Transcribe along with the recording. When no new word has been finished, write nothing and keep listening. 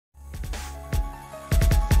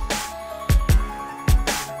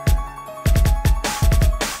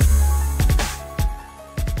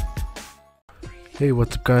Hey,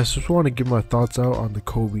 what's up guys? Just want to give my thoughts out on the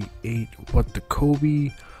Kobe 8. What the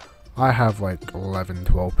Kobe, I have like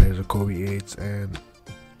 11-12 pairs of Kobe 8s and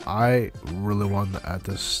I really want to add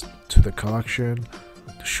this to the collection.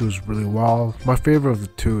 The shoe's really well. My favorite of the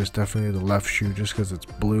two is definitely the left shoe just because it's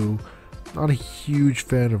blue. Not a huge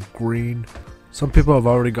fan of green. Some people have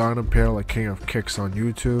already gotten a pair like King of Kicks on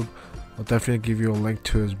YouTube. I'll definitely give you a link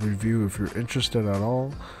to his review if you're interested at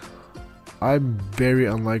all. I'm very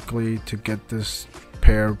unlikely to get this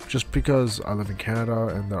pair just because I live in Canada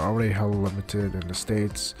and they're already hella limited in the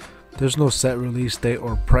States. There's no set release date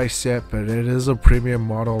or price yet, but it is a premium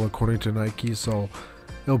model according to Nike, so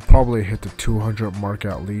it'll probably hit the 200 mark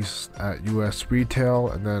at least at US retail,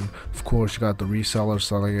 and then of course you got the reseller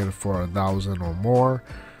selling it for 1,000 or more.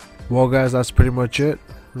 Well guys, that's pretty much it.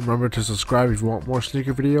 Remember to subscribe if you want more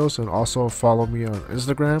sneaker videos, and also follow me on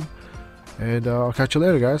Instagram. And I'll catch you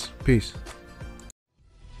later guys. Peace.